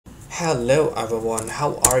Hello everyone,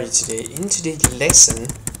 how are you today? In today's lesson,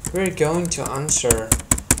 we're going to answer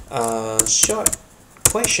a short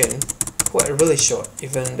question, quite really short,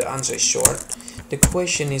 even the answer is short. The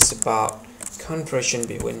question is about conversion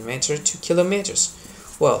between meter to kilometers.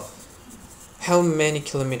 Well, how many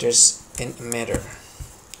kilometers in a meter?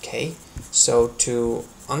 Okay, so to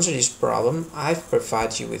answer this problem, I've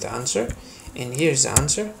provided you with the answer, and here's the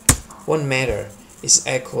answer. 1 meter is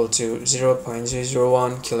equal to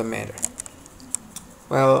 0.001 kilometer.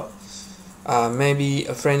 Well, maybe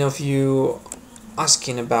a friend of you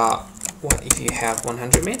asking about what if you have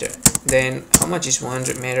 100 meter, then how much is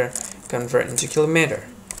 100 meter convert into kilometer?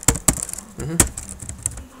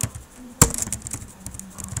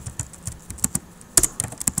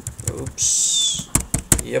 Oops.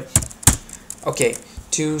 Yep. Okay,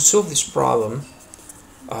 to solve this problem,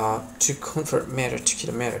 to convert meter to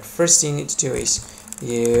kilometer, first thing you need to do is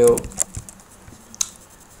you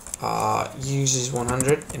use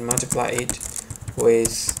 100 and multiply it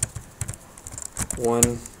with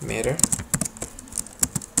 1 meter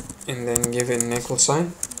and then give it an equal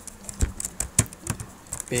sign,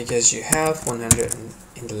 because you have 100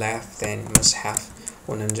 in the left, then you must have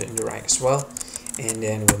 100 in the right as well, and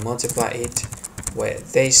then we'll multiply it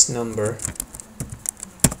with this number.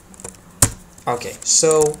 Okay,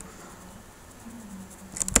 so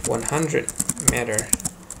 100 meter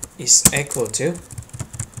is equal to,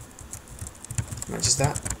 how much is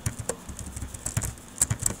that?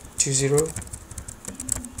 20,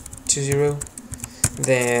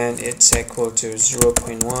 then it's equal to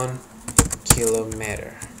 0.1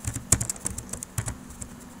 kilometer.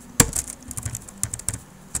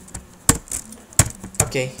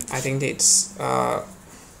 Okay, I think that's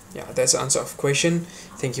that's the answer of the question.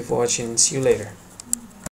 Thank you for watching. See you later.